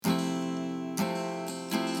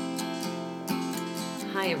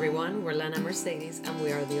Hi everyone, we're Lana Mercedes and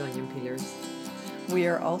we are the Onion Peelers. We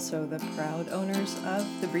are also the proud owners of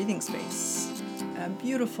The Breathing Space, a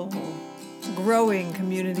beautiful, growing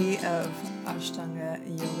community of Ashtanga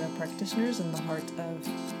yoga practitioners in the heart of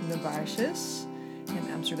the Baarsjes in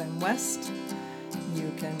Amsterdam West.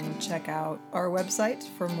 You can check out our website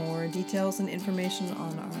for more details and information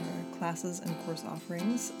on our classes and course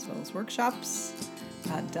offerings, as well as workshops,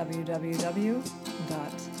 at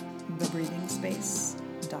www.thebreathingspace.nl.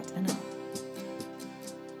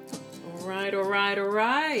 All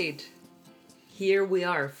right. Here we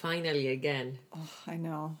are, finally again. Oh, I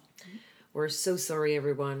know. We're so sorry,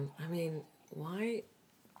 everyone. I mean, why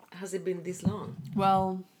has it been this long?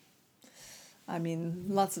 Well, I mean,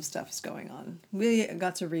 lots of stuff is going on. We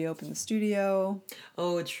got to reopen the studio.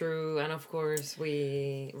 Oh, true. And of course,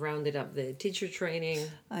 we rounded up the teacher training.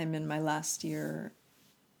 I'm in my last year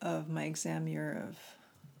of my exam year of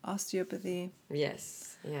osteopathy.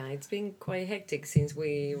 Yes. Yeah, it's been quite hectic since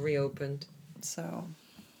we reopened. So,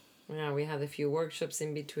 yeah, we had a few workshops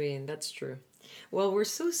in between. That's true. Well, we're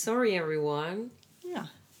so sorry, everyone. yeah.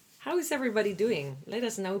 How is everybody doing? Let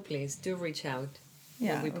us know, please. Do reach out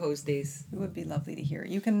when we post these. It would be lovely to hear.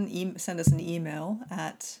 You can send us an email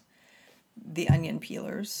at the Onion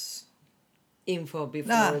Peelers. Info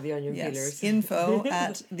before the Onion yes. Peelers. Info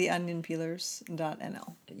at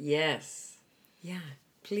theonionpeelers.nl. Yes. Yeah.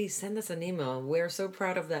 Please send us an email. We're so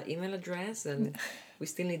proud of that email address and we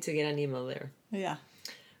still need to get an email there. Yeah.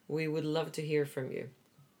 We would love to hear from you.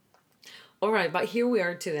 All right, but here we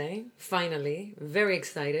are today, finally. Very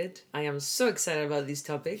excited. I am so excited about this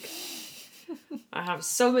topic. I have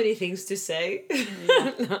so many things to say.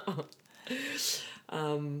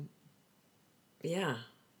 Yeah. Yeah.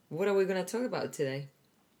 What are we going to talk about today?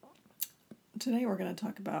 Today we're going to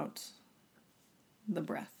talk about the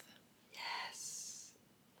breath. Yes.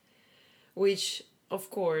 Which, of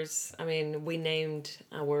course, I mean, we named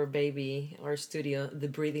our baby, our studio, The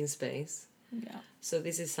Breathing Space. Yeah. So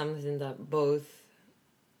this is something that both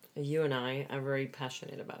you and I are very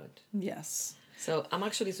passionate about. Yes. So I'm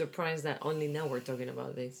actually surprised that only now we're talking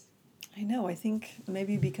about this. I know. I think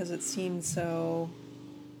maybe because it seemed so...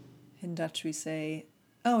 In Dutch we say...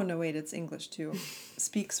 Oh, no, wait, it's English too.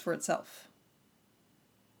 Speaks for itself.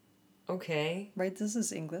 Okay. Right, this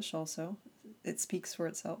is English also. It speaks for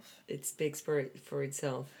itself. It speaks for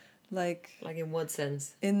itself. Like in what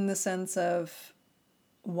sense? In the sense of,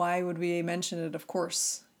 why would we mention it? Of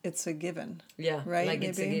course, it's a given. Yeah, right? Like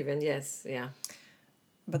maybe? It's a given, yes, yeah.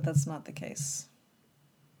 But that's not the case.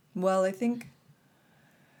 Well, I think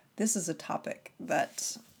this is a topic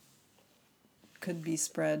that could be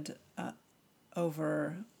spread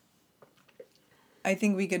over... I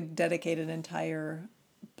think we could dedicate an entire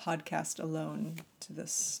podcast alone to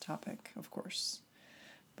this topic, of course.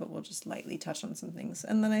 But we'll just lightly touch on some things.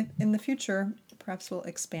 And then in the future, perhaps we'll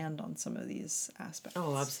expand on some of these aspects.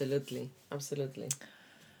 Oh, absolutely. Absolutely.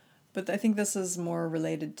 But I think this is more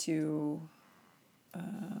related to,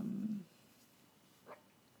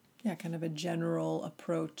 kind of a general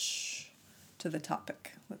approach to the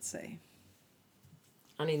topic, let's say.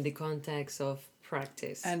 And in the context of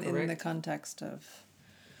practice, and correct? In the context of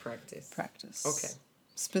practice. Okay.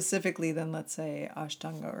 Specifically, then, let's say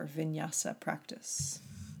Ashtanga or Vinyasa practice.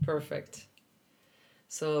 Perfect.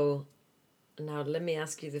 So, now let me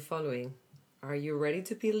ask you the following. Are you ready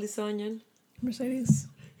to peel this onion? Mercedes,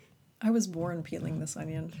 I was born peeling this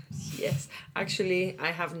onion. Yes. Actually,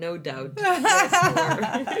 I have no doubt. Yes,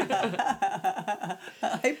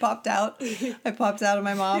 I popped out of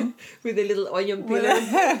my mom. With a little onion peeler.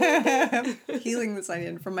 Peeling this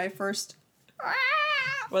onion from my first...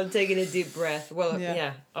 While taking a deep breath. Well,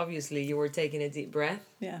 yeah, obviously you were taking a deep breath.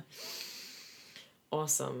 Yeah.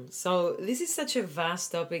 Awesome. So this is such a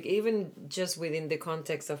vast topic, even just within the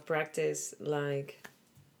context of practice, like,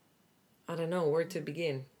 I don't know where to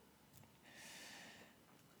begin.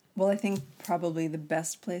 Well, I think probably the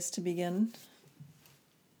best place to begin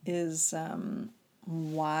is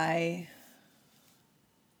why...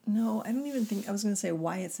 No, I don't even think... I was going to say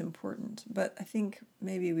why it's important, but I think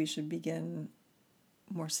maybe we should begin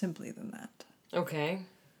more simply than that. Okay.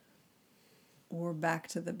 Or back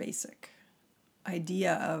to the basic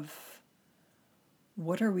idea of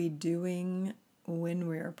what are we doing when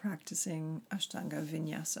we are practicing Ashtanga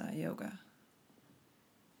Vinyasa yoga.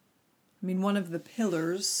 I mean, one of the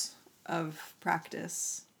pillars of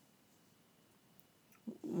practice,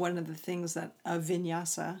 one of the things that a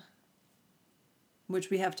vinyasa, which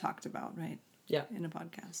we have talked about, right? Yeah. In a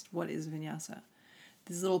podcast. What is vinyasa?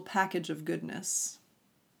 This little package of goodness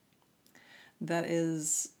that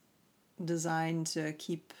is designed to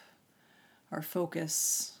keep our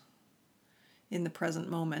focus in the present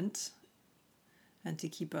moment and to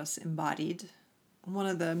keep us embodied. One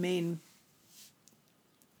of the main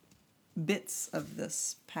bits of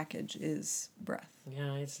this package is breath.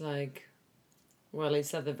 Yeah, it's like, well,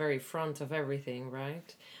 it's at the very front of everything,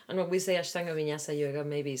 right? And when we say Ashtanga Vinyasa Yoga,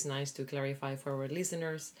 maybe it's nice to clarify for our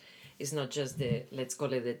listeners. It's not just the, let's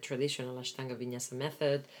call it the traditional Ashtanga Vinyasa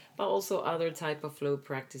method, but also other type of flow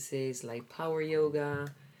practices like power yoga,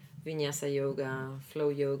 Vinyasa yoga, flow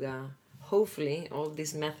yoga. Hopefully, all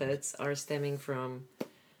these methods are stemming from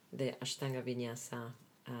the Ashtanga Vinyasa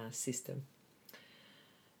system.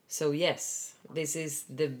 So yes, this is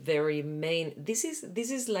the very main. This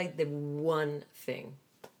is like the one thing.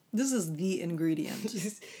 This is the ingredient.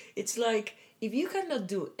 It's like if you cannot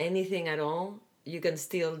do anything at all, you can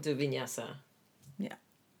still do vinyasa. Yeah.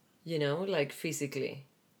 You know, like physically.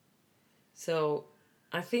 So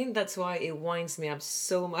I think that's why it winds me up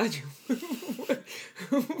so much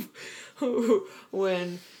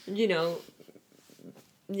when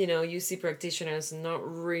you see practitioners not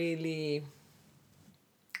really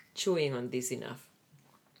chewing on this enough,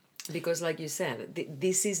 because like you said,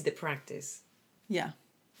 this is the practice. Yeah.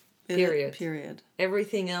 Period.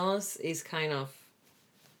 Everything else is kind of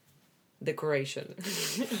decoration.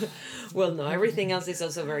 Well, no, everything else is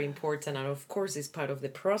also very important, and of course it's part of the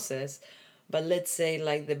process, but let's say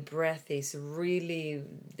like the breath is really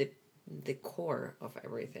the core of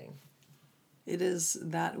everything. It is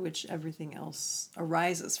that which everything else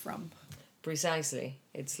arises from. Precisely.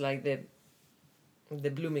 It's like the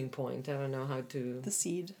blooming point. I don't know how to... The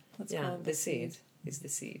seed. Let's call it the seed. It's the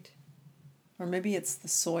seed. Or maybe it's the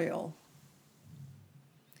soil.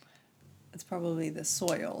 It's probably the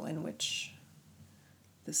soil in which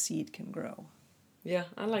the seed can grow. Yeah,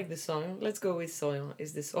 I like the soil. Let's go with soil.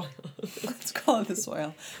 Is the soil. Let's call it the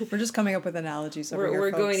soil. We're just coming up with analogies over here,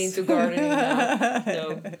 We're folks. going into gardening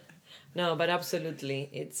now. No, but absolutely.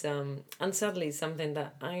 It's and sadly it's something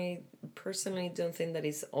that I personally don't think that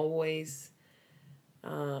is always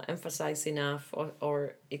emphasized enough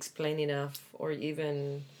or explained enough, or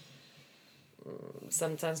even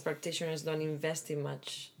sometimes practitioners don't invest in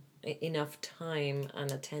enough time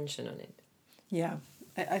and attention on it. Yeah,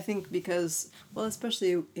 I think because, well,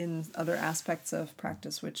 especially in other aspects of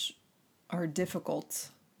practice which are difficult,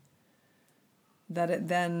 that it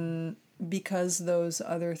then, because those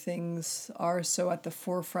other things are so at the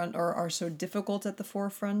forefront or are so difficult at the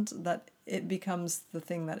forefront, that it becomes the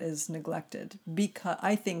thing that is neglected. Because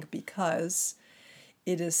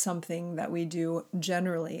it is something that we do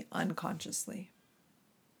generally unconsciously.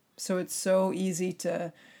 So it's so easy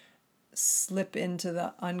to slip into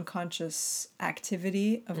the unconscious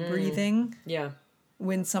activity of breathing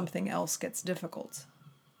when something else gets difficult.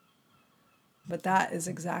 But that is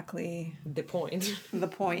exactly the point. The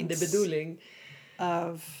point. The bedoeling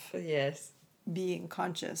of being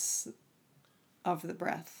conscious of the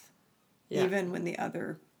breath, even when the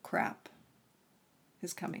other crap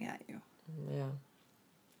is coming at you.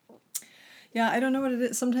 Yeah, I don't know what it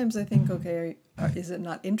is. Sometimes I think, okay, is it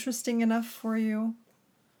not interesting enough for you?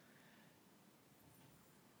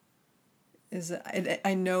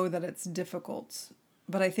 I know that it's difficult,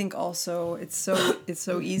 but I think also it's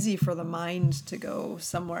so easy for the mind to go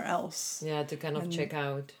somewhere else. Yeah, to kind of check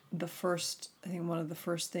out. I think one of the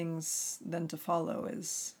first things then to follow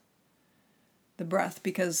is the breath,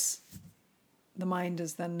 because the mind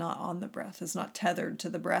is then not on the breath, is not tethered to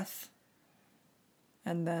the breath.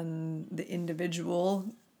 And then the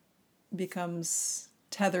individual becomes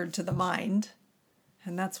tethered to the mind,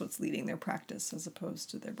 and that's what's leading their practice as opposed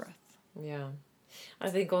to their breath. Yeah. I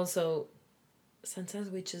think also sometimes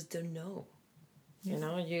we just don't know. Yeah. You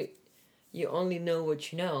know, you only know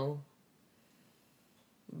what you know.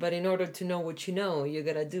 But in order to know what you know, you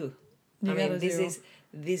gotta do.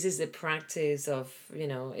 This is a practice of,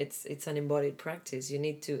 it's an embodied practice. You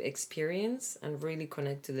need to experience and really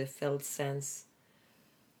connect to the felt sense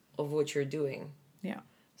of what you're doing. Yeah.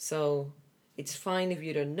 So it's fine if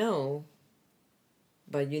you don't know,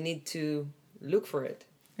 but you need to look for it.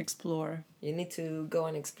 Explore. You need to go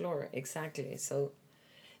and explore. Exactly. So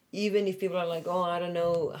even if people are like, oh, I don't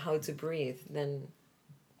know how to breathe, then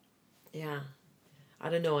I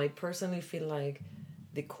don't know. I personally feel like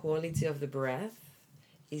the quality of the breath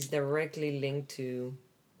is directly linked to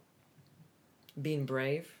being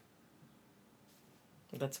brave.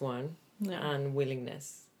 That's one. Yeah. And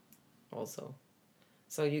willingness also.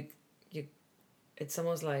 So you it's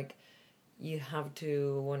almost like you have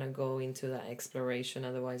to want to go into that exploration.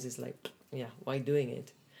 Otherwise it's like, why doing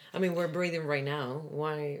it? I mean, we're breathing right now.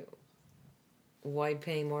 Why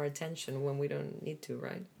pay more attention when we don't need to,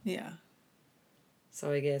 right? Yeah.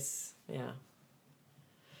 So I guess,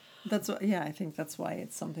 That's what, yeah, I think that's why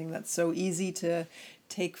it's something that's so easy to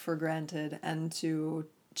take for granted and to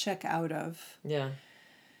check out of, Yeah.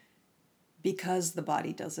 because the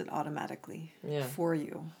body does it automatically Yeah. for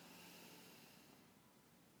you.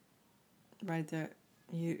 Right there,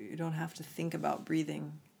 you don't have to think about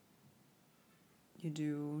breathing. You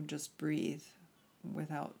do just breathe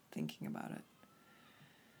without thinking about it.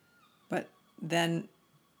 But then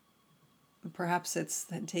perhaps it's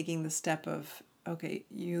taking the step of, okay,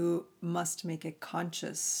 you must make a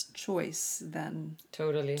conscious choice then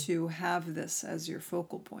Totally. to have this as your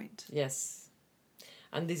focal point. Yes.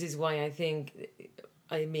 And this is why I think,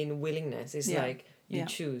 I mean, willingness is Yeah. like you Yeah.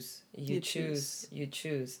 choose, You you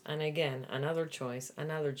choose. And again, another choice,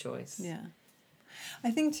 another choice. Yeah.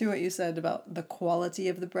 I think, too, what you said about the quality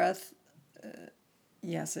of the breath,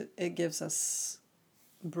 yes, it gives us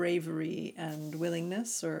bravery and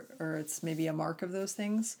willingness, or it's maybe a mark of those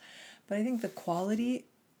things. But I think the quality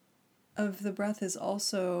of the breath is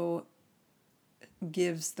also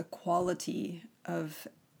gives the quality of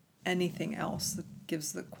anything else. It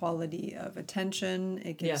gives the quality of attention.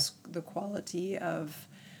 It gives the quality of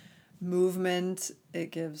movement.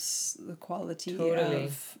 It gives the quality Totally.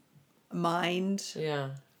 of mind.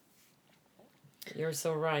 Yeah. You're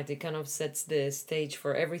so right. It kind of sets the stage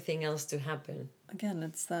for everything else to happen. Again,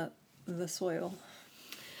 it's the soil.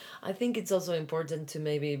 I think it's also important to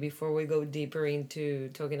maybe, before we go deeper into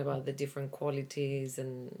talking about the different qualities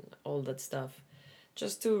and all that stuff,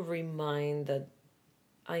 just to remind that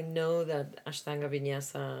I know that Ashtanga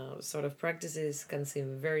Vinyasa sort of practices can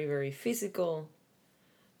seem very, very physical,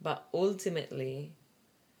 but ultimately,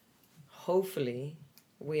 hopefully,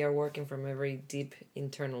 we are working from a very deep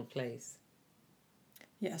internal place.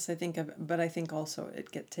 Yes, but I think also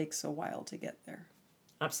it takes a while to get there.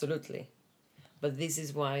 Absolutely. But this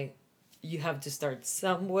is why you have to start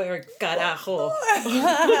somewhere, carajo.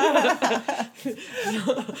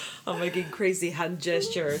 I'm making crazy hand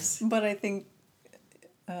gestures. But I think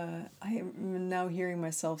I am now hearing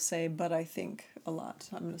myself say, but I think a lot.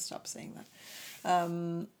 I'm going to stop saying that.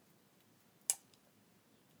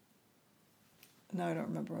 Now I don't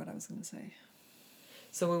remember what I was going to say.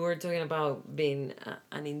 So we were talking about being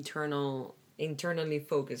an internally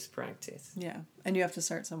focused practice. Yeah, and you have to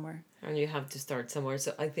start somewhere. And you have to start somewhere.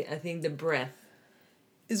 So I think the breath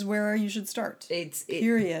is where you should start.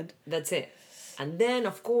 Period. That's it. And then,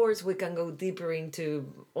 of course, we can go deeper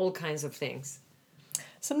into all kinds of things.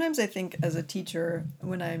 Sometimes I think as a teacher,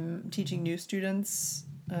 when I'm teaching new students,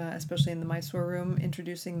 especially in the Mysore room,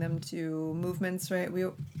 introducing them to movements, right? We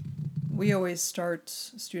always start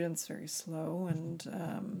students very slow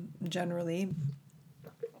and generally,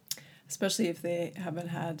 especially if they haven't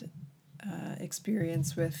had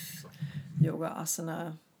experience with yoga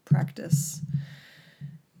asana practice.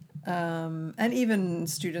 And even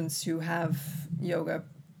students who have yoga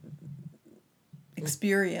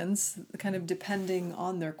experience, kind of depending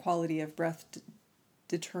on their quality of breath,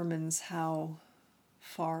 determines how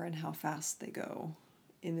far and how fast they go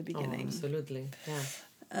in the beginning. Oh, absolutely, yeah.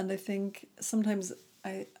 And I think sometimes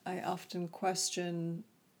I often question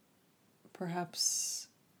perhaps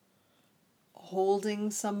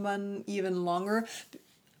holding someone even longer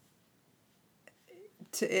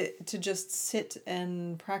to just sit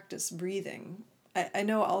and practice breathing. I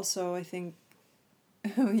know also, I think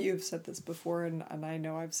you've said this before, and I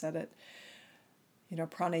know I've said it,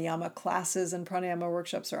 pranayama classes and pranayama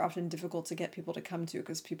workshops are often difficult to get people to come to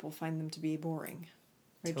because people find them to be boring.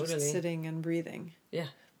 Right? Totally. Just sitting and breathing. Yeah.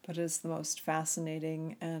 But it's the most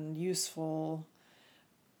fascinating and useful.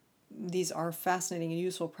 These are fascinating and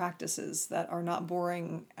useful practices that are not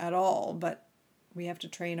boring at all, but we have to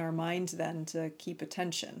train our mind then to keep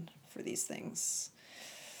attention for these things.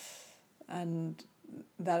 And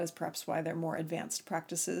that is perhaps why they're more advanced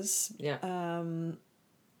practices. Yeah.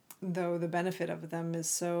 Though the benefit of them is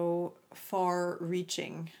so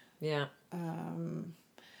far-reaching. Yeah.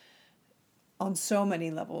 On so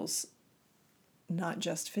many levels, not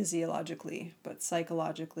just physiologically, but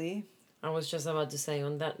psychologically. I was just about to say,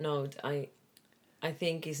 on that note, I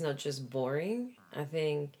think it's not just boring. I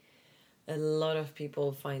think a lot of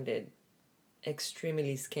people find it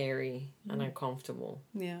extremely scary and uncomfortable.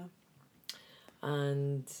 Yeah.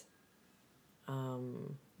 And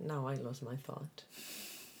now I lost my thought.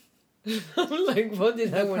 I'm like, what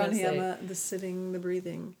did I want to say? The sitting, the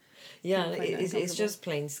breathing. Yeah, it's just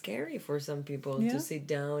plain scary for some people to sit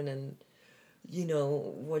down and,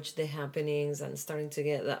 watch the happenings and starting to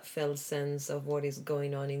get that felt sense of what is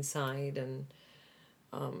going on inside. And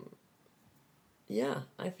I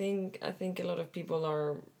think a lot of people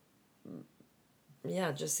are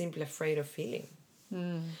just simply afraid of feeling.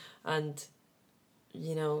 And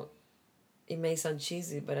you know, it may sound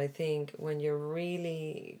cheesy, but I think when you're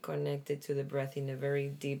really connected to the breath in a very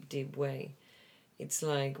deep, deep way, it's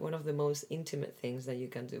like one of the most intimate things that you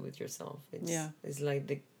can do with yourself. It's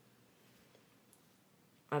like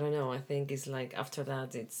I don't know, I think it's like after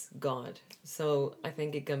that it's God. So I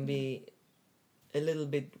think it can be a little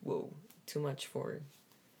bit, whoa, too much for,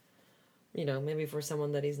 maybe for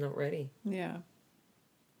someone that is not ready. Yeah.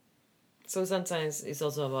 So sometimes it's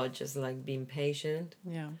also about just like being patient.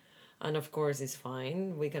 Yeah. And of course, it's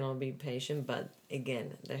fine. We can all be patient, but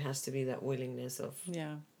again, there has to be that willingness of,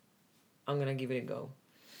 I'm gonna give it a go.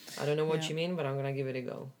 I don't know what you mean, but I'm gonna give it a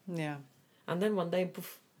go. Yeah. And then one day,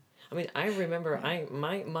 poof. I mean, I remember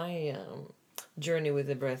my journey with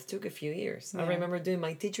the breath took a few years. I remember doing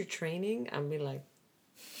my teacher training and be like,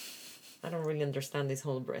 I don't really understand this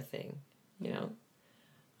whole breath thing, and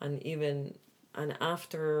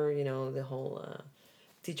after the whole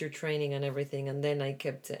teacher training and everything, and then I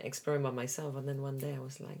kept exploring by myself, and then one day I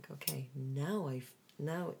was like, okay, now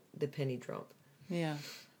the penny dropped. Yeah.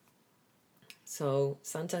 So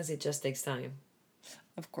sometimes it just takes time.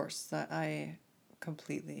 Of course, that I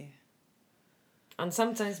completely. And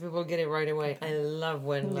sometimes people get it right away. I love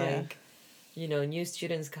when new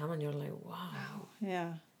students come and you're like, wow.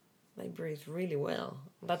 Yeah. They breathe really well.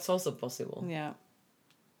 That's also possible. Yeah.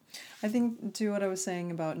 I think too what I was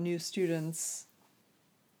saying about new students,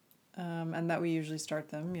 and that we usually start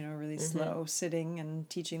them, really slow, sitting and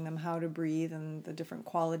teaching them how to breathe and the different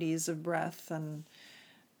qualities of breath and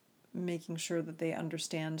making sure that they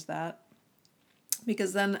understand that.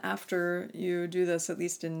 Because then after you do this, at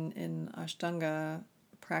least in Ashtanga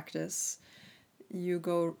practice, you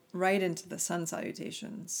go right into the sun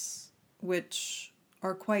salutations, which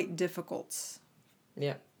are quite difficult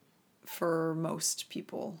for most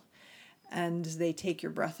people. And they take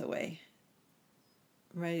your breath away.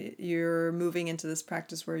 Right? You're moving into this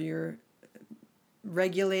practice where you're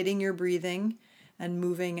regulating your breathing and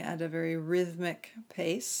moving at a very rhythmic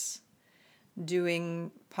pace,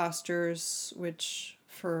 doing postures which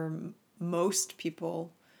for most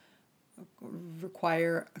people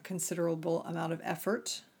require a considerable amount of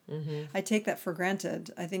effort. Mm-hmm. I take that for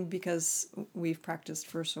granted. I think because we've practiced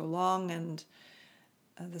for so long, and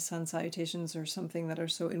the sun salutations are something that are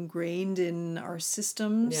so ingrained in our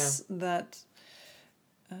systems that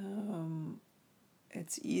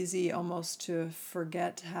it's easy almost to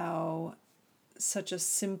forget how such a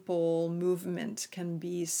simple movement can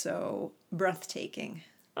be so breathtaking.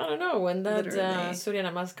 I don't know, when that Surya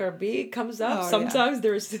Namaskar B comes up, sometimes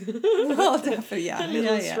there's well, definitely, a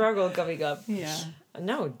little struggle coming up. Yeah.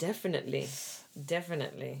 No, definitely,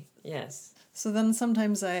 yes. So then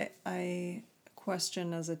sometimes I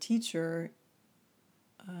question as a teacher,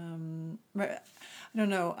 I don't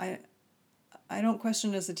know, I don't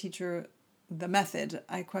question as a teacher the method.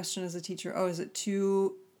 I question as a teacher, is it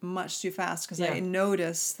too much too fast? Because I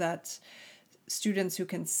notice that students who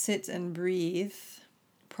can sit and breathe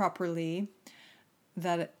properly,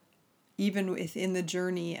 that even within the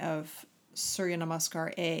journey of Surya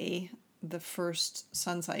Namaskar A, the first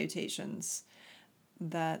sun salutations,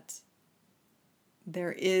 that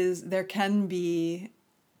there can be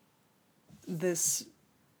this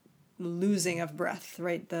losing of breath,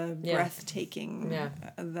 right? The breathtaking.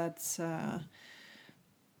 That's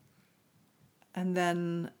and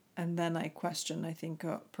then I question. I think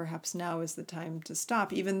perhaps now is the time to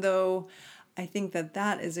stop, even though I think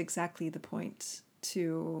that is exactly the point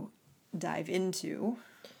to dive into,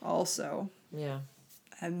 also. Yeah.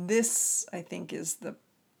 And this, I think, is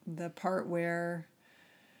the part where.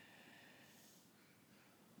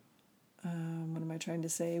 What am I trying to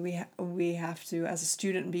say? We have to, as a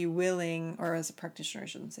student, be willing, or as a practitioner, I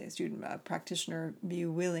shouldn't say a student, but a practitioner, be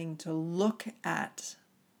willing to look at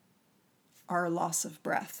our loss of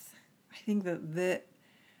breath. I think that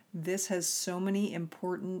this has so many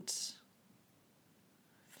important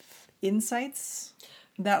insights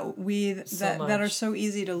that that are so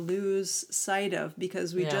easy to lose sight of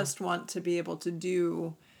because we just want to be able to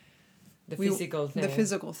do the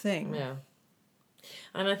physical thing. Yeah.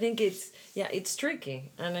 And I think it's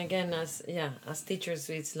tricky. And again, as teachers,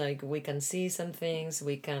 it's like we can see some things,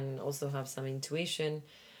 we can also have some intuition,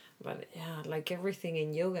 but like everything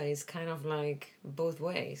in yoga is kind of like both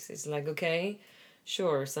ways. It's like, okay,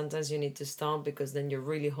 sure, sometimes you need to stop because then you're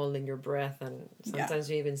really holding your breath, and sometimes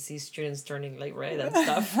you even see students turning like red and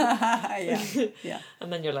stuff.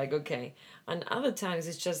 And then you're like, okay. And other times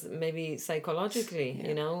it's just maybe psychologically,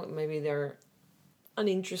 maybe they're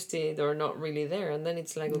uninterested or not really there, and then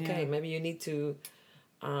it's like, okay, maybe you need to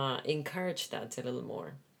encourage that a little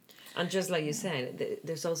more. And just like you said,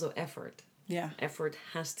 there's also effort. Effort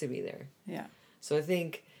has to be there. So I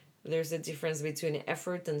think there's a difference between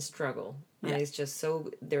effort and struggle. And Yeah. it's just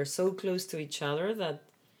they're so close to each other that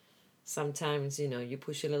sometimes, you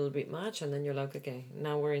push a little bit much and then you're like, okay,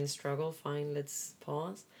 now we're in struggle, fine, let's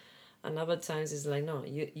pause. And other times it's like, no,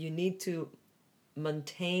 you need to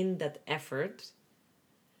maintain that effort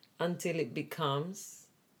until it becomes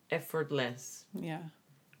effortless. Yeah.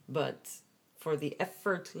 But for the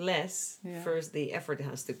effortless, Yeah. first the effort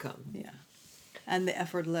has to come. Yeah. And the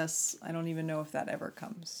effortless, I don't even know if that ever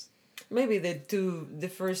comes. Maybe the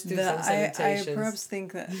first two I salutations. perhaps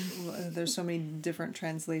think that there's so many different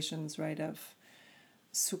translations, right, of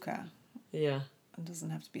sukha. Yeah. It doesn't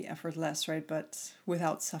have to be effortless, right, but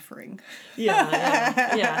without suffering. Yeah,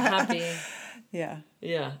 happy. Yeah.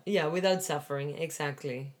 Yeah, without suffering,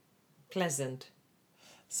 exactly. Pleasant.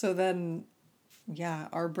 So then, yeah,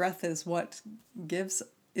 our breath is what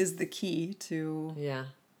is the key to, Yeah.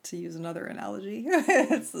 to use another analogy.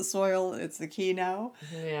 It's the soil, it's the key now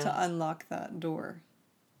Yeah. to unlock that door.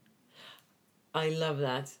 I love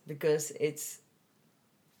that because it's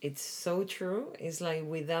so true. It's like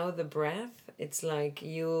without the breath, it's like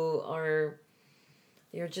you're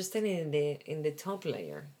just standing in the top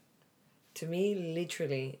layer. To me,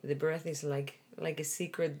 literally, the breath is like a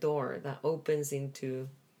secret door that opens into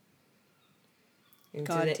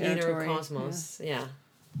God the territory. inner cosmos.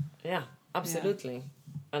 Yeah, absolutely.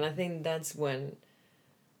 And I think that's when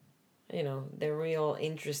the real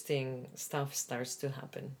interesting stuff starts to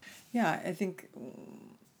happen. Yeah, I think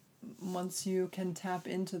once you can tap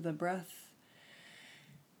into the breath,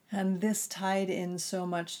 and this tied in so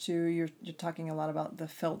much to you're talking a lot about the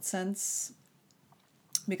felt sense,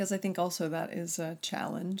 because I think also that is a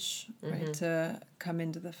challenge, right, to come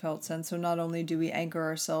into the felt sense. So not only do we anchor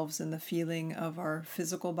ourselves in the feeling of our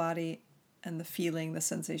physical body and the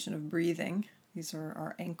sensation of breathing, these are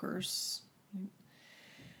our anchors,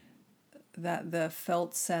 that the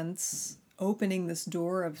felt sense, opening this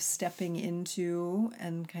door of stepping into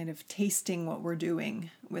and kind of tasting what we're doing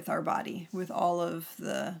with our body, with all of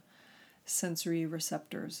the sensory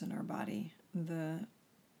receptors in our body, the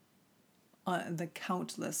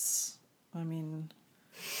countless, in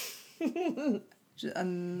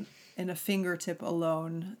a fingertip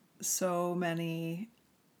alone, so many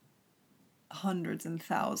hundreds and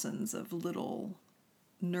thousands of little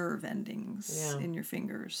nerve endings in your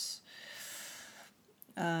fingers.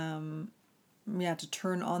 To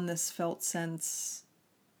turn on this felt sense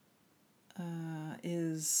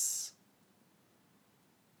is,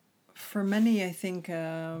 for many, I think,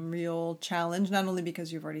 a real challenge, not only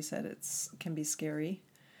because you've already said it can be scary,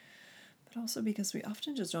 but also because we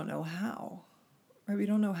often just don't know how, right? We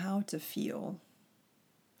don't know how to feel.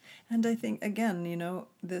 And I think, again,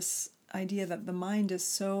 this idea that the mind is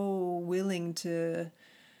so willing to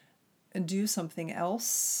do something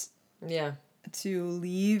else, to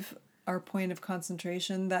leave our point of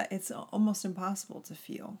concentration, that it's almost impossible to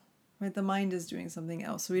feel, right? The mind is doing something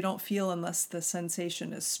else. So we don't feel unless the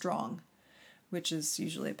sensation is strong, which is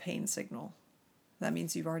usually a pain signal. That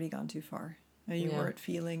means you've already gone too far. And you weren't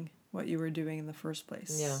feeling what you were doing in the first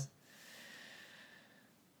place. Yeah.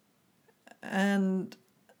 And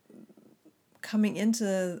coming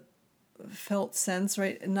into felt sense,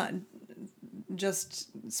 right? Not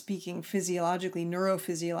just speaking physiologically,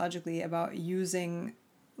 neurophysiologically, about using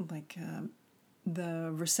the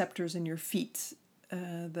receptors in your feet,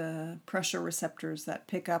 the pressure receptors that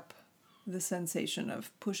pick up the sensation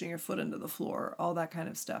of pushing your foot into the floor, all that kind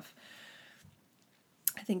of stuff.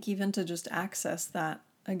 I think even to just access that,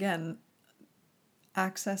 again,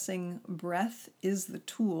 accessing breath is the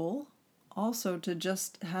tool. Also to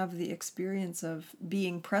just have the experience of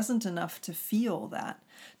being present enough to feel that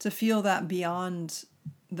beyond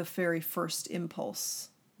the very first impulse,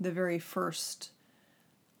 the very first,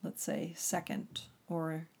 let's say, second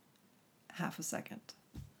or half a second.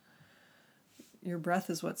 Your breath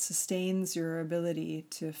is what sustains your ability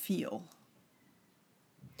to feel.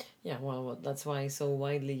 Yeah, well, that's why it's so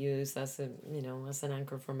widely used as as an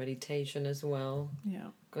anchor for meditation as well. Yeah.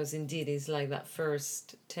 Because indeed it's like that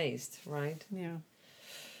first taste, right? Yeah.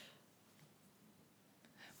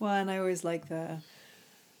 Well, and I always like I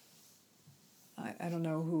don't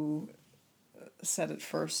know who said it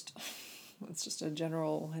first. It's just a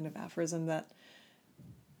general kind of aphorism that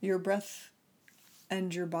your breath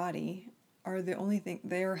and your body are the only thing,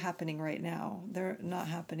 they are happening right now. They're not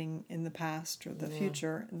happening in the past or the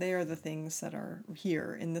future. They are the things that are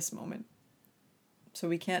here in this moment. So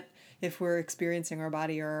we can't, if we're experiencing our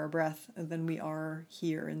body or our breath, then we are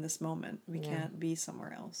here in this moment. We can't be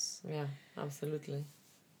somewhere else. Yeah, absolutely.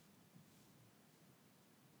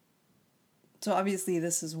 So obviously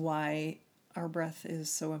this is why our breath is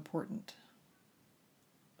so important.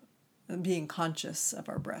 being conscious of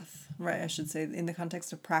our breath, right? I should say in the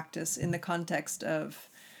context of practice, in the context of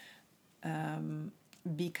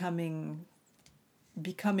becoming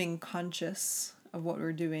conscious of what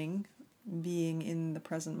we're doing, being in the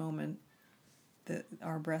present moment, that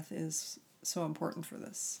our breath is so important for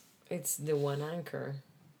this. It's the one anchor.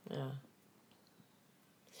 Yeah.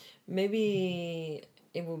 Maybe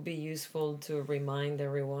it would be useful to remind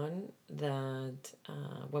everyone that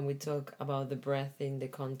when we talk about the breath in the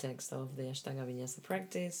context of the Ashtanga Vinyasa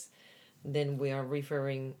practice, then we are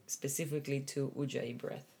referring specifically to Ujjayi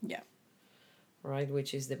breath. Yeah. Right,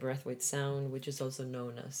 which is the breath with sound, which is also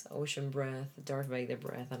known as ocean breath, Darth Vader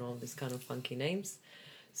breath, and all these kind of funky names.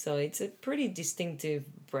 So it's a pretty distinctive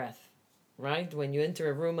breath, right? When you enter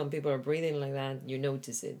a room and people are breathing like that, you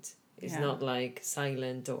notice it. It's not like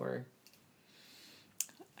silent or...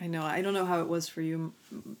 I know. I don't know how it was for you,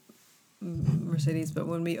 Mercedes, but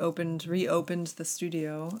when we reopened the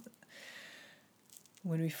studio,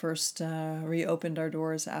 when we first reopened our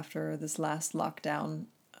doors after this last lockdown,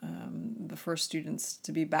 the first students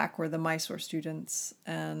to be back were the Mysore students,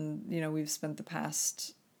 and we've spent the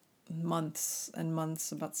past months and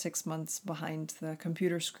months, about 6 months, behind the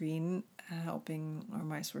computer screen helping our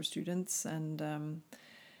Mysore students, and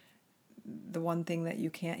the one thing that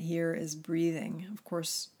you can't hear is breathing. Of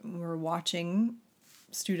course, we're watching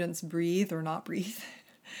students breathe or not breathe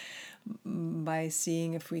by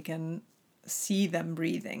seeing if we can see them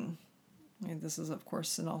breathing. And this is, of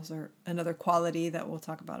course, and also another quality that we'll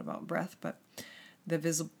talk about breath, but the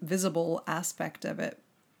visible aspect of it.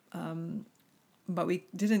 But we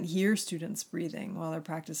didn't hear students breathing while they're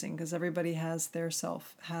practicing because everybody has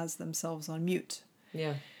themselves on mute.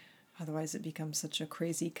 Yeah. Otherwise, it becomes such a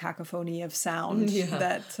crazy cacophony of sound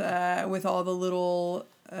that with all the little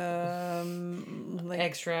like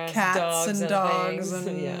extras, cats and dogs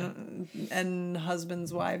and and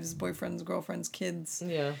husbands, wives, boyfriends, girlfriends, kids.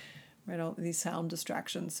 Yeah. Right, all these sound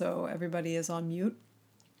distractions. So everybody is on mute.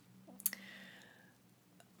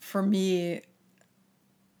 For me,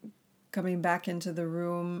 coming back into the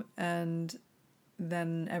room and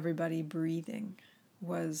then everybody breathing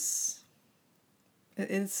was... It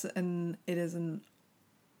is an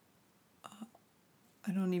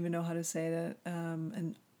I don't even know how to say that,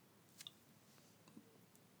 and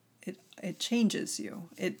it changes you.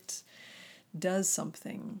 It does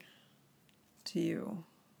something to you.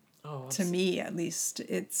 Oh, to me, at least,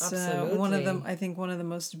 it's one of them. I think one of the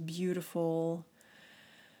most beautiful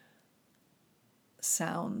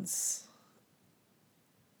sounds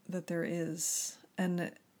that there is,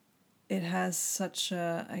 and it has such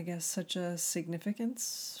a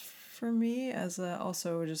significance for me as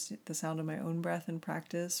also just the sound of my own breath in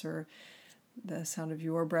practice, or the sound of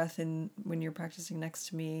your breath when you're practicing next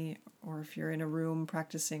to me, or if you're in a room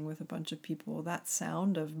practicing with a bunch of people. That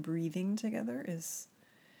sound of breathing together is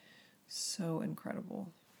so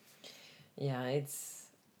incredible. Yeah, I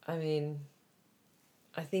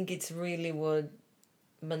think it's really what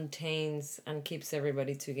maintains and keeps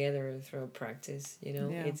everybody together through practice,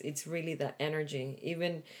 It's really that energy.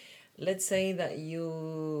 Even let's say that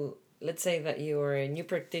you are a new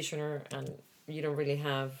practitioner and you don't really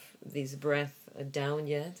have this breath down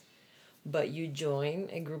yet, but you join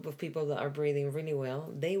a group of people that are breathing really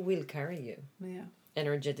well, they will carry you. Yeah.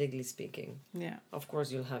 Energetically speaking. Yeah. Of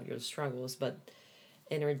course you'll have your struggles, but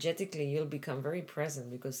energetically you'll become very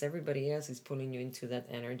present because everybody else is pulling you into that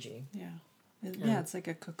energy. Yeah. It's like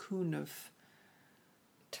a cocoon of...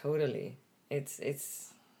 Totally.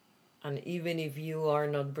 It's and even if you are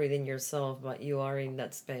not breathing yourself, but you are in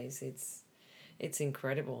that space, it's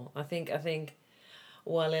incredible. I think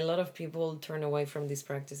while a lot of people turn away from this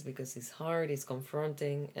practice because it's hard, it's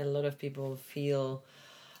confronting, a lot of people feel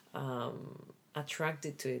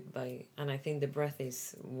attracted to it and I think the breath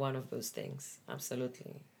is one of those things.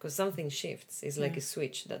 Absolutely. Because something shifts. It's like a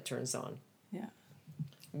switch that turns on. Yeah.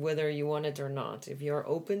 Whether you want it or not, if you're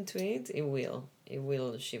open to it, it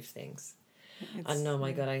will shift things. And oh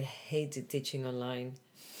my God, I hated teaching online.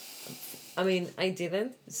 I mean, I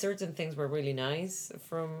didn't. Certain things were really nice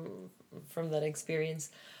from that experience,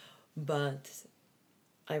 but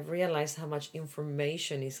I realized how much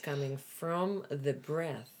information is coming from the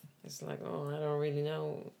breath. It's like, I don't really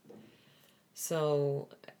know. So,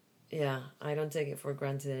 yeah, I don't take it for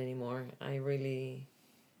granted anymore. I really...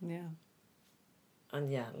 Yeah. And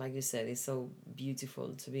yeah, like you said, it's so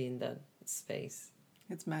beautiful to be in that space.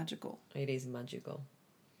 It's magical. It is magical.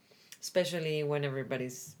 Especially when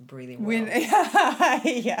everybody's breathing well.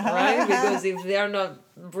 Yeah. Right? Because if they're not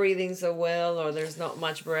breathing so well or there's not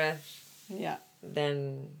much breath, yeah,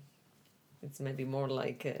 then it's maybe more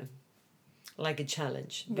like like a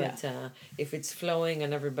challenge. Yeah. But if it's flowing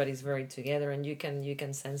and everybody's very together and you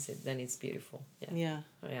can sense it, then it's beautiful. Yeah. Yeah.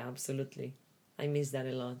 Yeah, absolutely. I miss that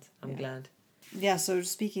a lot. I'm glad. Yeah, so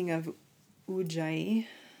speaking of Ujjayi,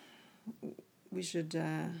 we should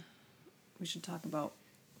talk about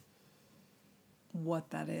what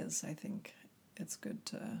that is. I think it's good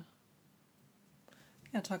to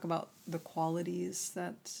talk about the qualities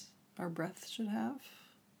that our breath should have.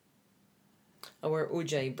 Our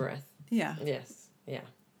Ujjayi breath. Yeah. Yes. Yeah.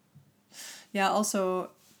 Yeah,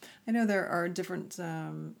 also, I know there are different,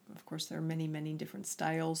 of course, there are many, many different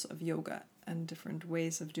styles of yoga and different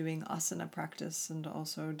ways of doing asana practice and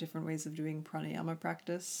also different ways of doing pranayama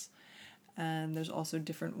practice. And there's also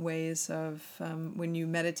different ways of, when you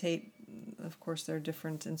meditate, of course, there are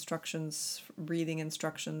different instructions, breathing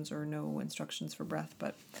instructions or no instructions for breath.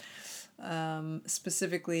 But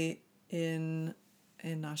specifically in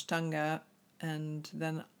Ashtanga and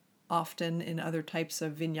then often in other types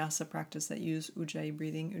of vinyasa practice that use Ujjayi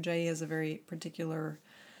breathing. Ujjayi has a very particular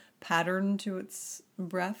pattern to its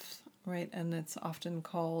breath, right? And it's often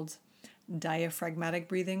called diaphragmatic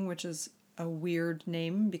breathing, which is a weird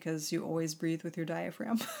name because you always breathe with your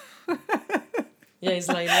diaphragm. Yeah, it's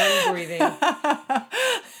like lung breathing.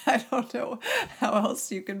 I don't know how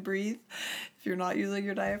else you can breathe if you're not using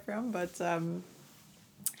your diaphragm, but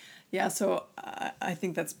yeah, so I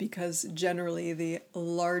think that's because generally the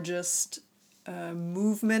largest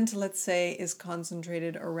movement, let's say, is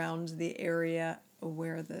concentrated around the area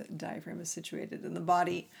where the diaphragm is situated in the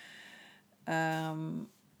body. And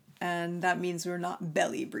that means we're not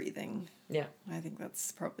belly breathing. Yeah. I think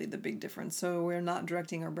that's probably the big difference. So we're not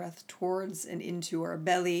directing our breath towards and into our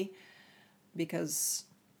belly because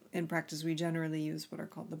in practice we generally use what are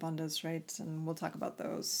called the bandhas, right? And we'll talk about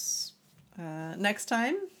those next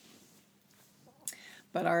time.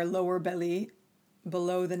 But our lower belly,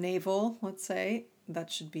 below the navel, let's say,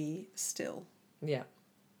 that should be still. Yeah.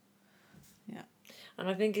 Yeah. And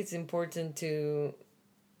I think it's important to,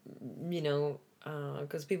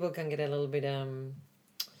 because people can get a little bit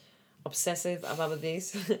obsessive about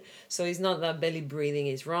this. So it's not that belly breathing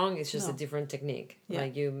is wrong, it's just a different technique. Yeah.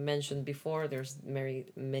 Like you mentioned before, there's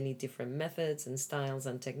many different methods and styles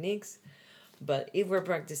and techniques. But if we're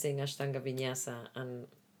practicing Ashtanga Vinyasa and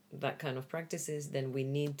that kind of practices, then we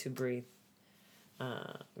need to breathe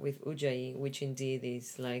with Ujjayi, which indeed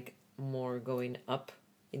is like more going up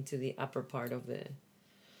into the upper part of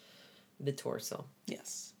the torso.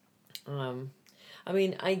 Yes. I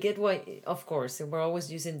mean, I get why, of course, we're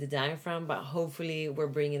always using the diaphragm, but hopefully we're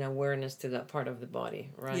bringing awareness to that part of the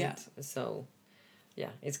body, right? Yeah. So, yeah,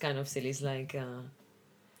 it's kind of silly. It's like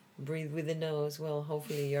breathe with the nose. Well,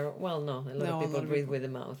 hopefully you're... Well, no, a lot of people breathe with the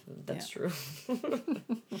mouth. That's true.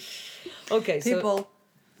 Okay, people,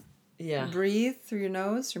 yeah. Breathe through your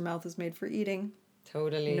nose. Your mouth is made for eating.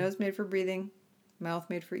 Totally. Your nose made for breathing. Mouth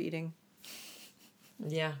made for eating.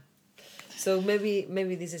 Yeah. So maybe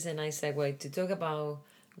this is a nice segue to talk about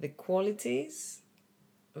the qualities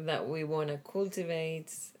that we want to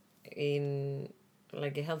cultivate in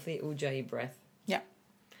like a healthy Ujjayi breath. Yeah.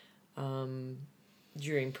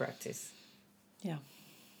 During practice. Yeah.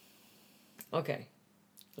 Okay.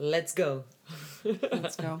 Let's go.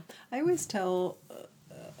 Let's go. I always tell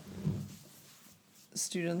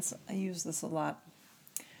students, I use this a lot,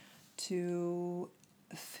 to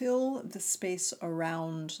fill the space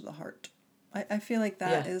around the heart. I feel like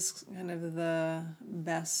that is kind of the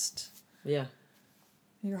best. Yeah.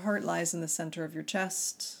 Your heart lies in the center of your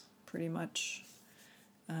chest, pretty much.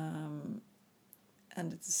 And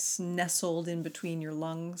it's nestled in between your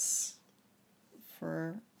lungs.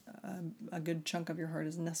 For a good chunk of your heart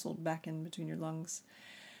is nestled back in between your lungs.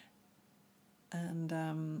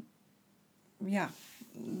 And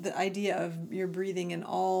the idea of you're breathing in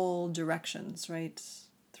all directions, right?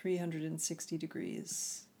 360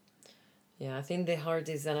 degrees. Yeah, I think the heart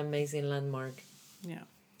is an amazing landmark. Yeah.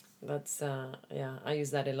 That's, I use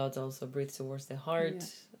that a lot also. Breathe towards the heart,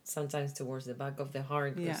 sometimes towards the back of the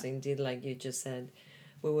heart, because indeed, like you just said,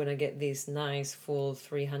 we want to get this nice, full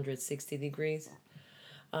 360 degrees.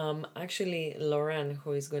 Actually, Lauren,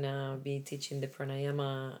 who is going to be teaching the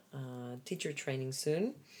pranayama teacher training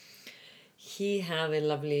soon, he had a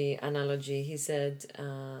lovely analogy. He said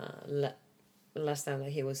last time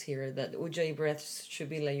that he was here that Ujjayi breaths should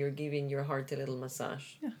be like you're giving your heart a little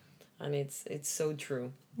massage. Yeah. And it's so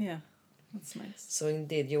true. Yeah, that's nice. So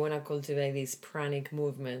indeed, you want to cultivate this pranic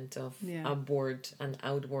movement of upward and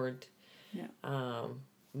outward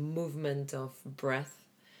movement of breath.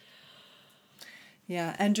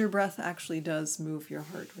 Yeah, and your breath actually does move your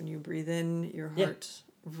heart. When you breathe in, your heart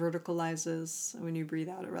verticalizes. When you breathe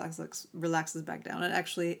out, it relaxes back down. It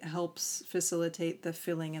actually helps facilitate the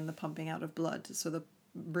filling and the pumping out of blood. So the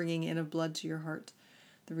bringing in of blood to your heart,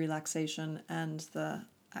 the relaxation, and the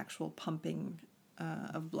actual pumping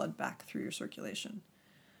of blood back through your circulation.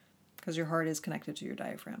 Because your heart is connected to your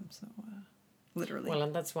diaphragm, so literally. Well,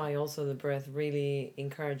 and that's why also the breath really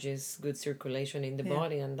encourages good circulation in the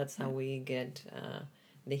body, and that's how we get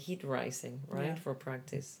the heat rising, right, for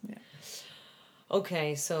practice. Yeah.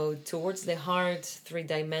 Okay, so towards the heart,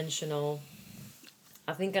 3-dimensional.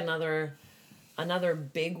 I think another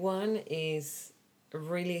big one is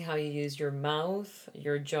really how you use your mouth,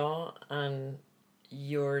 your jaw, and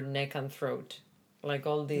your neck and throat. Like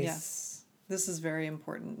all these. Yes, this is very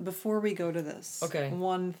important. Before we go to this,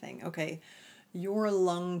 one thing. Okay, your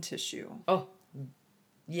lung tissue. Oh,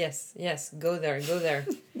 yes, go there.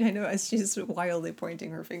 I know, as she's wildly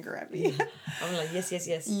pointing her finger at me. I'm like,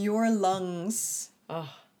 yes. Your lungs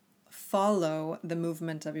follow the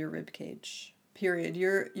movement of your rib cage. Period.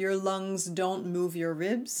 Your lungs don't move your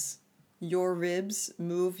ribs. Your ribs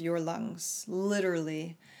move your lungs.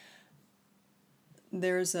 Literally.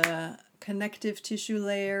 There's a connective tissue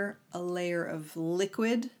layer, a layer of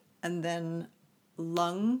liquid, and then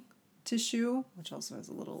lung tissue, which also has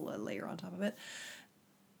a little layer on top of it.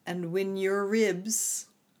 And when your ribs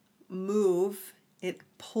move, it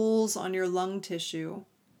pulls on your lung tissue,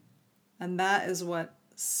 and that is what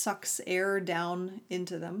sucks air down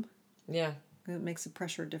into them. Yeah. It makes a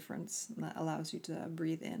pressure difference, and that allows you to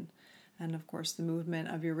breathe in. And of course, the movement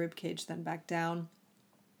of your rib cage then back down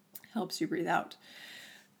helps you breathe out.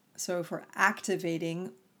 So for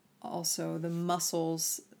activating also the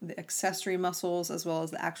muscles, the accessory muscles, as well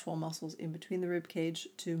as the actual muscles in between the rib cage,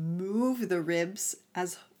 to move the ribs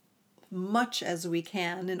as much as we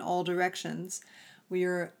can in all directions, we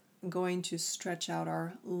are going to stretch out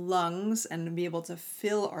our lungs and be able to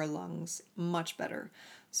fill our lungs much better.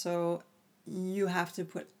 So you have to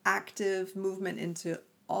put active movement into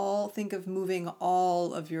think of moving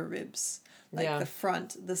all of your ribs, like the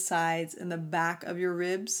front, the sides, and the back of your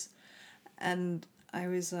ribs. And I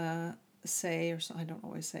always say, or so I don't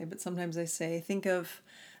always say, but sometimes I say, think of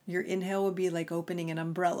your inhale would be like opening an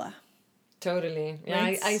umbrella. Totally. Yeah,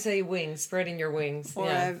 right? I say wings, spreading your wings.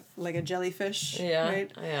 Or like a jellyfish. Yeah.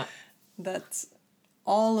 Right? Yeah. That's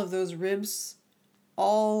all of those ribs.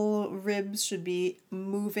 All ribs should be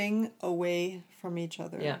moving away from each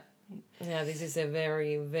other. Yeah. Yeah, this is a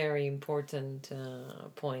very, very important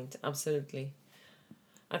point. Absolutely.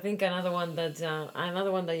 I think another one that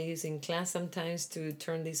I use in class sometimes to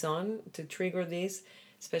turn this on, to trigger this,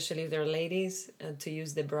 especially if they're ladies, to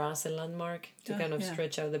use the bra as a landmark, to kind of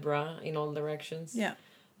stretch out the bra in all directions. Yeah.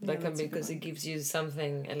 That can be because it gives you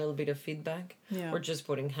something, a little bit of feedback. Yeah. Or just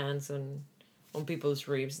putting hands on people's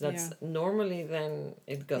ribs. That's normally then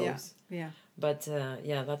it goes. Yeah. But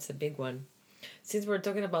that's a big one. Since we're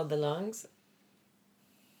talking about the lungs,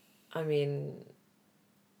 I mean,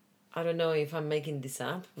 I don't know if I'm making this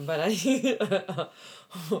up, but I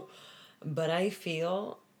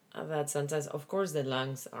feel that sometimes, of course, the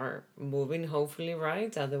lungs are moving, hopefully,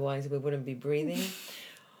 right? Otherwise, we wouldn't be breathing.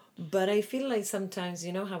 But I feel like sometimes,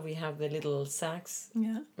 you know how we have the little sacs?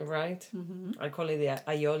 Yeah. Right? Mm-hmm. I call it the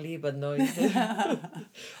aioli, but no, it's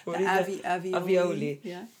alveoli.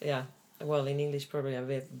 Yeah. Yeah. Well, in English, probably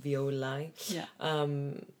alveoli. Yeah.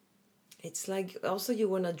 It's like also you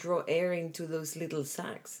want to draw air into those little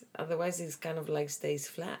sacs. Otherwise, it's kind of like stays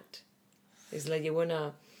flat. It's like you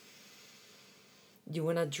wanna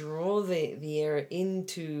draw the air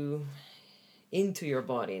into your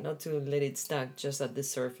body, not to let it stuck just at the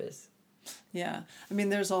surface. Yeah. I mean,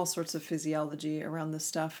 there's all sorts of physiology around this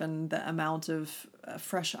stuff, and the amount of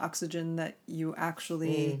fresh oxygen that you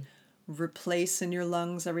actually replace in your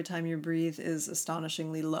lungs every time you breathe is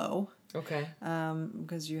astonishingly low. Okay.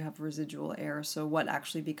 Because you have residual air, so what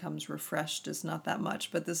actually becomes refreshed is not that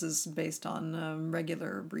much, but this is based on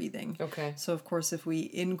regular breathing. Okay. So of course, if we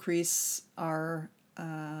increase our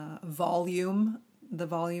volume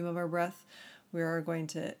of our breath, we are going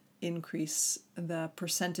to increase the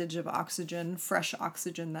percentage of oxygen, fresh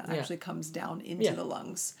oxygen that actually comes down into the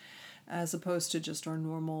lungs, as opposed to just our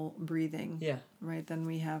normal breathing. Yeah. Right. Then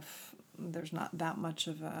there's not that much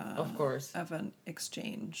of an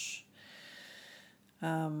exchange.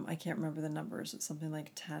 I can't remember the numbers. It's something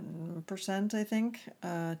like 10%, I think,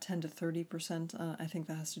 10 to 30%. I think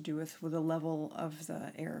that has to do with the level of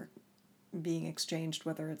the air being exchanged,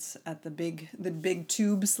 whether it's at the big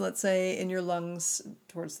tubes, let's say, in your lungs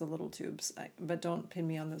towards the little tubes. But don't pin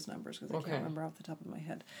me on those numbers because I can't remember off the top of my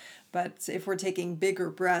head. But if we're taking bigger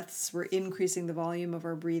breaths, we're increasing the volume of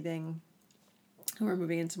our breathing. we're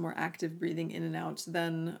moving into more active breathing in and out,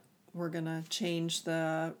 then we're going to change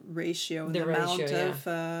the ratio, the amount of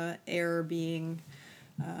air being,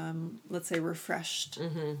 let's say, refreshed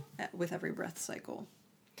with every breath cycle.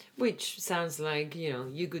 Which sounds like,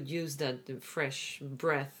 you could use that fresh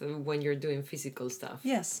breath when you're doing physical stuff.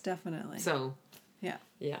 Yes, definitely. So, yeah.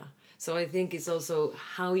 So I think it's also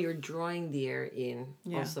how you're drawing the air in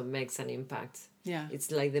also makes an impact. Yeah. It's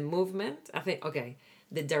like the movement. I think,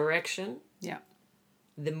 the direction. Yeah.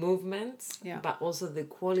 The movement, but also the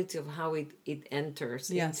quality of how it enters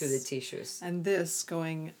into the tissues. And this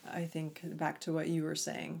going, I think, back to what you were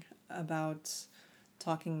saying about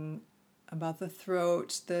talking about the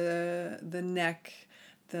throat, the neck,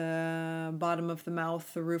 the bottom of the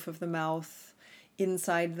mouth, the roof of the mouth,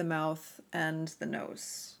 inside the mouth, and the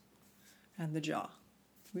nose, and the jaw.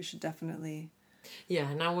 We should definitely...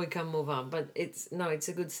 Yeah, now we can move on. But it's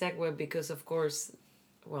a good segue because, of course,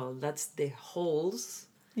 well, that's the holes.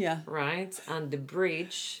 Yeah. Right? And the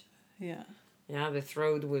bridge. Yeah. Yeah, the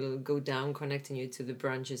throat will go down, connecting you to the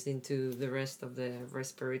branches into the rest of the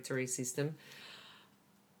respiratory system.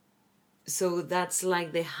 So that's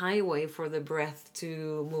like the highway for the breath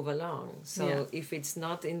to move along. So if it's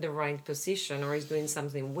not in the right position or is doing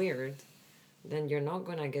something weird, then you're not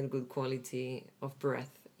going to get good quality of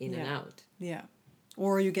breath in and out. Yeah.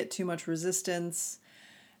 Or you get too much resistance,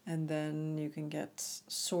 and then you can get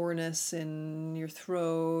soreness in your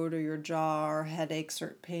throat or your jaw, or headaches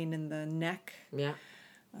or pain in the neck. Yeah.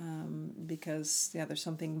 Because there's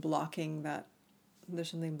something blocking the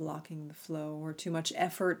flow, or too much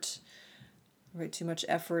effort, right? Too much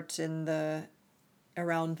effort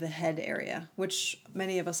around the head area, which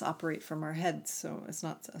many of us operate from our heads, so it's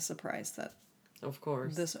not a surprise that, of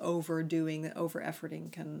course, this overdoing, the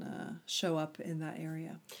over-efforting can show up in that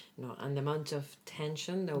area. No, and the amount of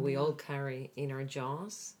tension that we all carry in our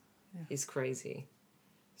jaws is crazy.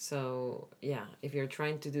 So, if you're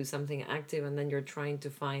trying to do something active and then you're trying to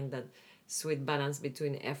find that sweet balance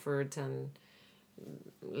between effort and,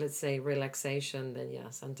 let's say, relaxation, then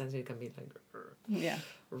sometimes you can be like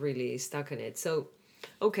really stuck in it. So,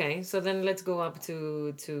 so then let's go up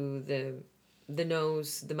to the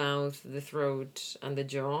nose, the mouth, the throat, and the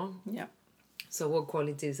jaw. Yeah. So what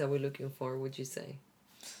qualities are we looking for, would you say?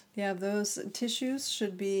 Yeah, those tissues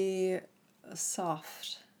should be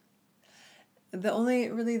soft.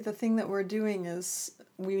 The thing that we're doing is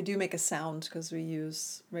we do make a sound because we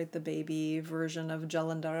use, the baby version of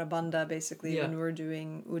Jalandhara Bandha basically when we're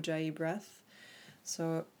doing Ujjayi breath.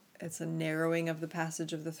 So it's a narrowing of the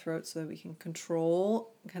passage of the throat so that we can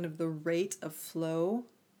control kind of the rate of flow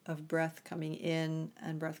of breath coming in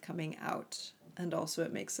and breath coming out. And also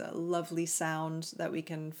it makes a lovely sound that we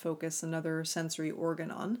can focus another sensory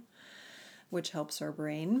organ on, which helps our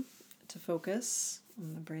brain to focus.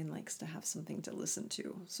 And the brain likes to have something to listen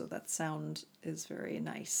to. So that sound is very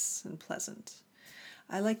nice and pleasant.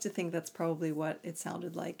 I like to think that's probably what it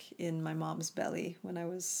sounded like in my mom's belly when I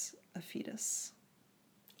was a fetus.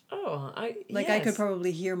 I could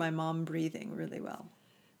probably hear my mom breathing really well.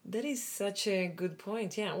 That is such a good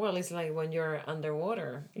point. Yeah. Well, it's like when you're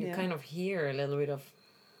underwater, you kind of hear a little bit of...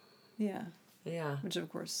 Yeah. Yeah. Which, of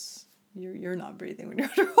course, you're not breathing when you're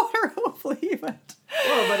underwater, hopefully. But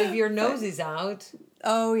if your nose is out...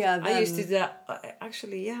 Oh, yeah. Then... I used to do that.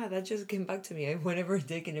 Actually, that just came back to me. Whenever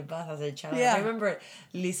taking a bath as a child, I remember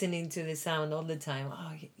listening to the sound all the time.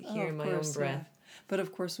 Hearing my own breath. Yeah. But,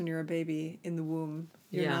 of course, when you're a baby in the womb,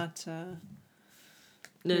 you're not...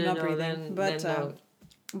 not breathing. Then no.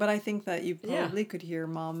 But I think that you probably could hear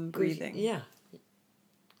mom breathing. Yeah.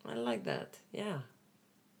 I like that. Yeah.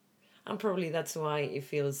 And probably that's why it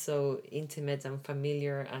feels so intimate and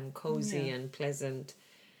familiar and cozy and pleasant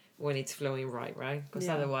when it's flowing right? Because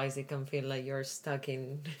otherwise it can feel like you're stuck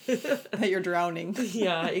in... that you're drowning.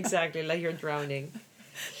 Yeah, exactly. Like you're drowning.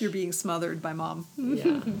 You're being smothered by mom.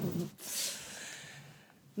 Yeah.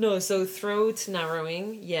 No, so throat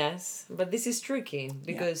narrowing, yes. But this is tricky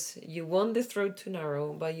because you want the throat to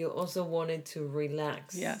narrow, but you also want it to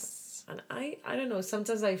relax. Yes. And I don't know,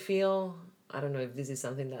 sometimes I feel, I don't know if this is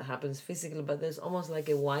something that happens physically, but there's almost like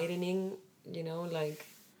a widening, like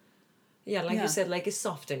you said, like a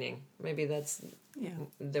softening. Maybe that's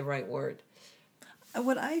the right word.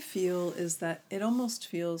 What I feel is that it almost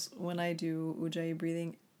feels, when I do Ujjayi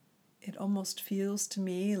breathing, it almost feels to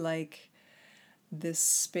me like this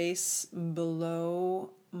space below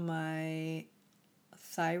my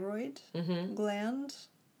thyroid gland,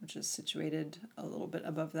 which is situated a little bit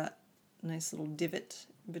above that nice little divot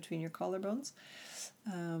between your collarbones.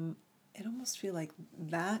 It almost feels like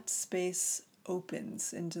that space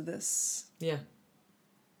opens into this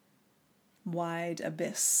wide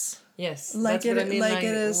abyss. Yes, Like that's what I it, mean. like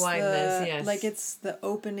it is wideness. the, Yes, like it's the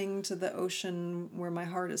opening to the ocean where my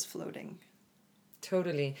heart is floating.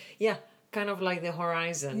 totally. Yeah, kind of like the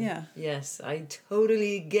horizon. Yeah. Yes, I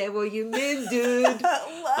totally get what you mean, dude.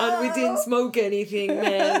 And we didn't smoke anything,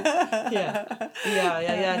 man. Yeah.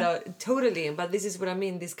 No, totally. But this is what I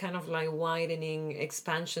mean. This kind of like widening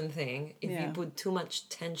expansion thing. If you Yeah. put too much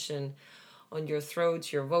tension on your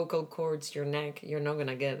throat, your vocal cords, your neck, you're not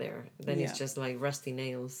gonna get there. Then Yeah. it's just like rusty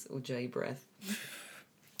nails, ujjayi breath.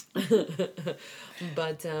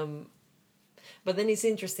 But then it's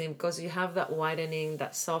interesting because you have that widening,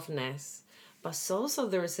 that softness, but also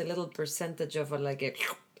there is a little percentage of like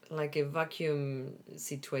a vacuum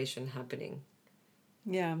situation happening,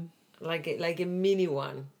 Yeah. like a mini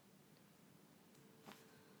one.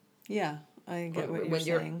 Yeah. I get what you're when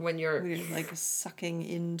saying. when you're We're like sucking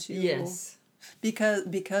into. yes,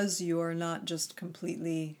 Because you are not just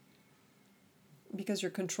completely. Because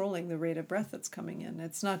you're controlling the rate of breath that's coming in.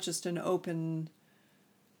 It's not just an open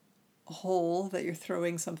hole that you're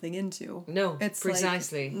throwing something into. no, It's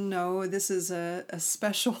precisely. like, no, this is a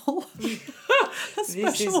special.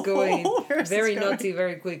 This is going Where's very this going? naughty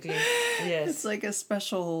very quickly. Yes, It's like a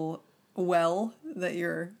special well that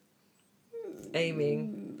you're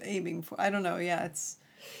aiming. for. I don't know. Yeah, it's.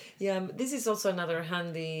 Yeah, this is also another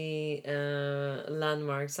handy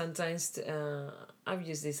landmark. Sometimes I've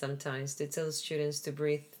used this sometimes to tell students to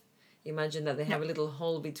breathe. Imagine that they have a little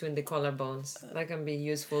hole between the collarbones. That can be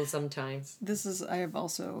useful sometimes. This is. I have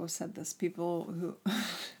also said this. People who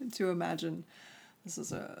to imagine. This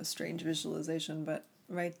is a strange visualization, but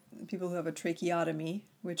right, people who have a tracheotomy,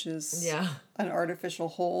 which is Yeah. an artificial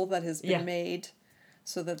hole that has been Yeah. made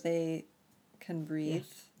so that they can breathe.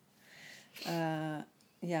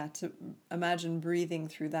 To imagine breathing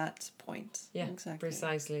through that point. Yeah, exactly.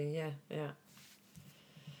 precisely. Yeah.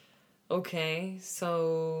 Okay,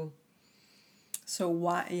 so So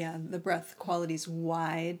the breath quality is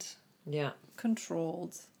wide, yeah,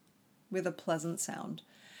 controlled, with a pleasant sound.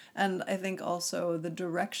 And I think also the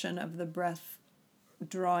direction of the breath,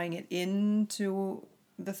 drawing it into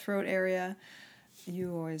the throat area,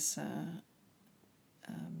 you always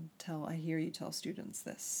I hear you tell students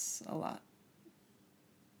this a lot.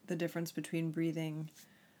 The difference between breathing.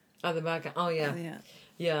 at the back. Oh yeah.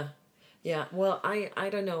 Yeah. Well, I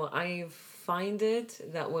don't know. I find it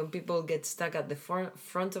that when people get stuck at the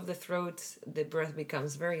front of the throat, the breath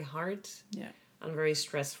becomes very hard and very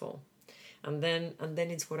stressful. And then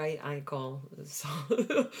it's what I call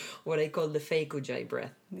what I call the fake ujjayi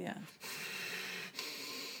breath. Yeah.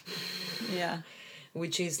 Yeah.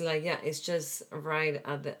 Which is like it's just right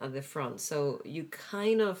at the front. So you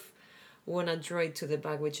kind of want to draw it to the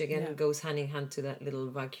back, which again goes hand in hand to that little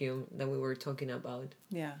vacuum that we were talking about.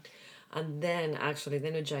 Yeah. And then actually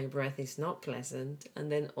then ujjayi breath is not pleasant, and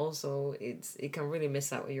then also it can really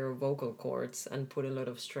mess up your vocal cords and put a lot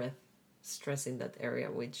of stress in that area,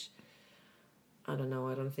 which I don't know,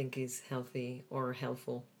 I don't think is healthy or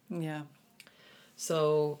helpful. Yeah.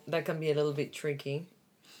 So that can be a little bit tricky.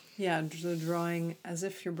 Yeah, so drawing as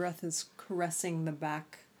if your breath is caressing the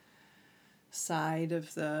back side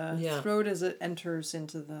of the throat as it enters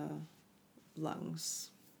into the lungs.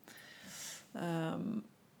 And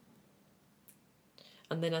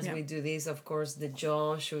then as we do this, of course, the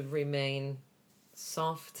jaw should remain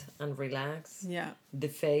soft and relaxed. Yeah. The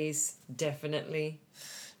face, definitely.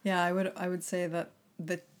 Yeah, I would say that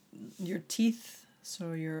your teeth, so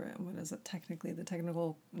what is it technically? The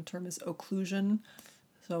technical term is occlusion.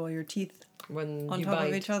 So your teeth when on you top bite.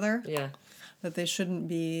 of each other. Yeah. That they shouldn't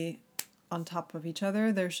be on top of each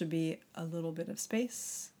other. There should be a little bit of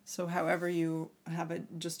space. So however you have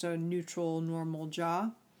just a neutral, normal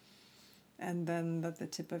jaw, and then that the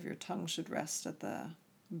tip of your tongue should rest at the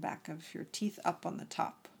back of your teeth up on the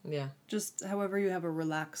top. Yeah. Just however you have a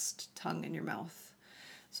relaxed tongue in your mouth.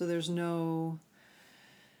 So there's no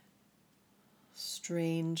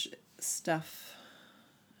strange stuff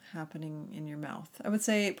happening in your mouth. I would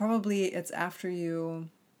say probably it's after you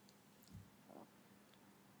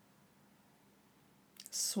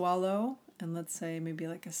swallow, and let's say maybe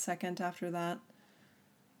like a second after that,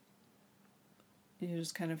 you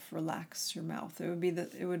just kind of relax your mouth.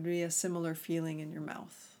 It would be a similar feeling in your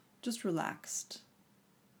mouth, just relaxed.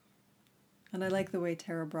 And I like the way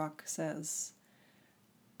Tara Brach says,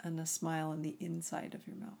 and a smile on the inside of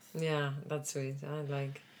your mouth. Yeah, that's sweet.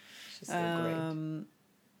 She's so great.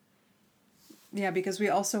 Yeah, because we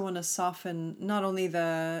also want to soften not only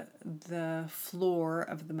the floor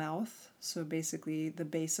of the mouth, so basically the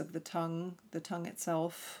base of the tongue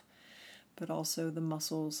itself, but also the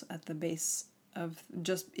muscles at the base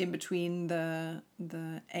just in between the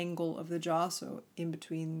angle of the jaw, so in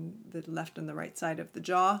between the left and the right side of the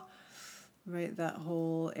jaw, right? That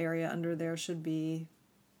whole area under there should be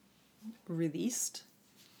released.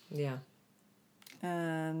 Yeah.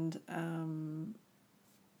 And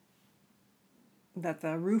that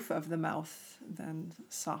the roof of the mouth then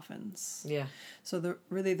softens. Yeah. So the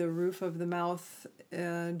roof of the mouth,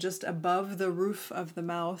 just above the roof of the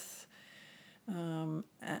mouth,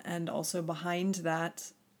 and also behind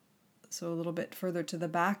that, so a little bit further to the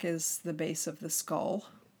back, is the base of the skull.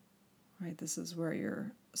 Right, this is where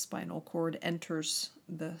your spinal cord enters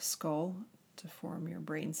the skull to form your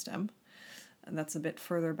brainstem, and that's a bit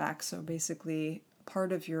further back. So basically,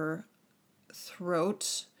 part of your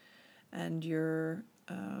throat and your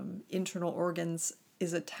internal organs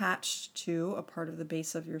is attached to a part of the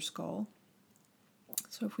base of your skull.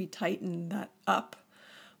 So if we tighten that up,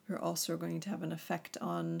 we're also going to have an effect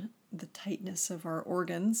on the tightness of our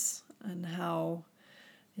organs and how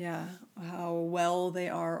well they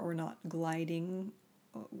are or not gliding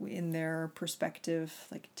in their perspective,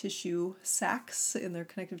 like tissue sacs, in their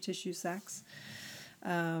connective tissue sacs.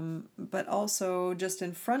 But also just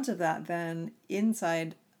in front of that, then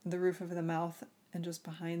inside the roof of the mouth and just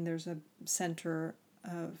behind, there's a center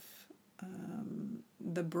of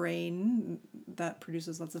the brain that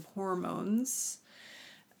produces lots of hormones,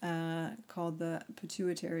 called the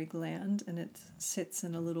pituitary gland, and it sits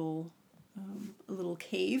in a little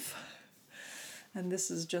cave, and this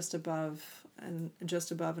is just above and a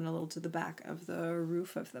little to the back of the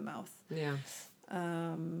roof of the mouth. Yeah.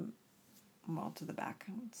 Well, to the back.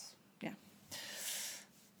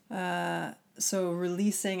 So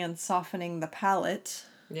releasing and softening the palate.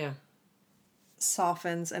 Yeah.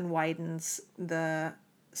 Softens and widens the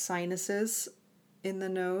sinuses in the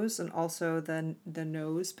nose, and also the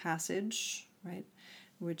nose passage, right,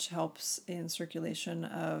 which helps in circulation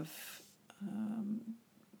of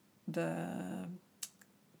the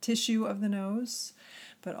tissue of the nose,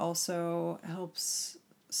 but also helps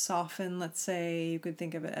soften. Let's say you could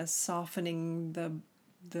think of it as softening the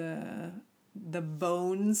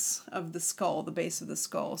bones of the skull, the base of the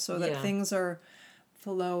skull, so that things are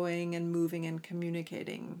flowing and moving and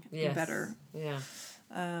communicating better. Yeah.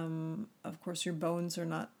 Of course, your bones are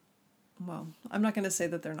not, well, I'm not going to say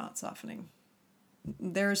that they're not softening.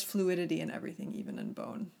 There's fluidity in everything, even in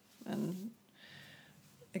bone. And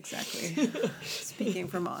exactly. Speaking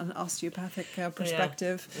from an osteopathic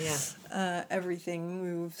perspective, everything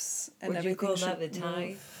moves. And would you everything call that the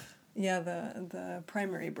tie? Yeah, the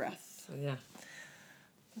primary breath. Yeah.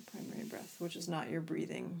 The primary breath, which is not your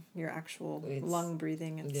breathing, your actual lung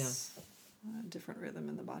breathing. It's a different rhythm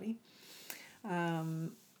in the body.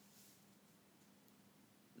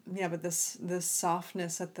 But this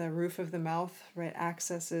softness at the roof of the mouth, right,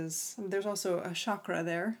 accesses. There's also a chakra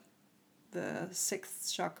there, the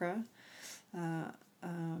sixth chakra. Right,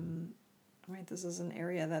 this is an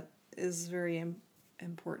area that is very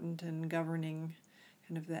important in governing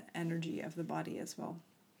kind of the energy of the body as well.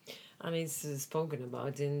 And it's spoken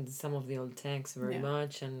about in some of the old texts very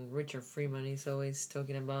much, and Richard Freeman is always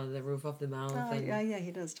talking about the roof of the mouth.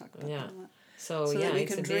 He does talk about that a lot. So that you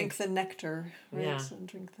can drink the nectar, right? Yeah. So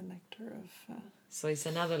drink the nectar of... So it's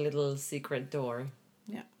another little secret door.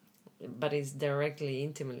 Yeah. But it's directly,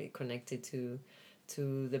 intimately connected to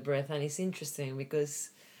the breath. And it's interesting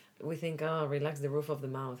because we think, relax the roof of the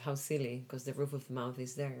mouth. How silly, because the roof of the mouth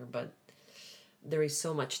is there. But there is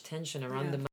so much tension around the mouth.